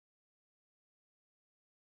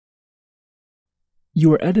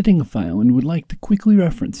You are editing a file and would like to quickly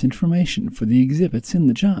reference information for the exhibits in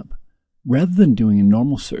the job. Rather than doing a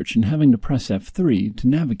normal search and having to press F3 to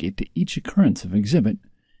navigate to each occurrence of exhibit,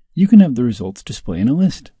 you can have the results display in a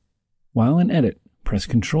list. While in Edit, press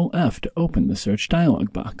Ctrl F to open the search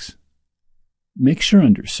dialog box. Make sure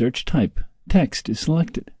under Search Type, Text is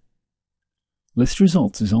selected. List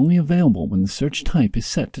Results is only available when the search type is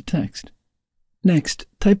set to text. Next,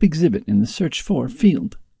 type Exhibit in the Search For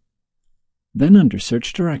field. Then under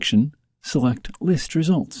Search Direction, select List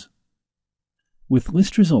Results. With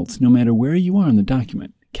List Results, no matter where you are in the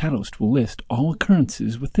document, Catalyst will list all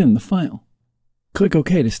occurrences within the file. Click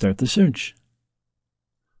OK to start the search.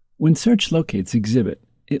 When Search locates Exhibit,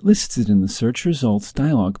 it lists it in the Search Results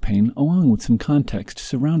dialog pane along with some context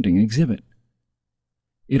surrounding Exhibit.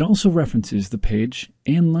 It also references the page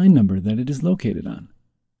and line number that it is located on.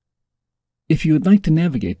 If you would like to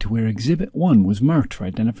navigate to where Exhibit 1 was marked for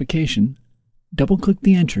identification, double-click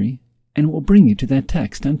the entry and it will bring you to that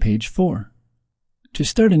text on page 4. To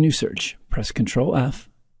start a new search, press Ctrl F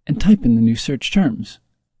and type in the new search terms.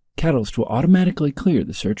 Catalyst will automatically clear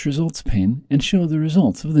the Search Results pane and show the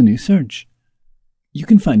results of the new search. You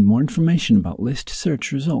can find more information about list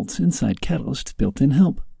search results inside Catalyst's built-in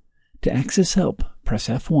help. To access help, press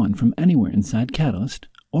F1 from anywhere inside Catalyst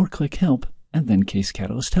or click Help and then Case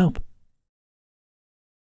Catalyst Help.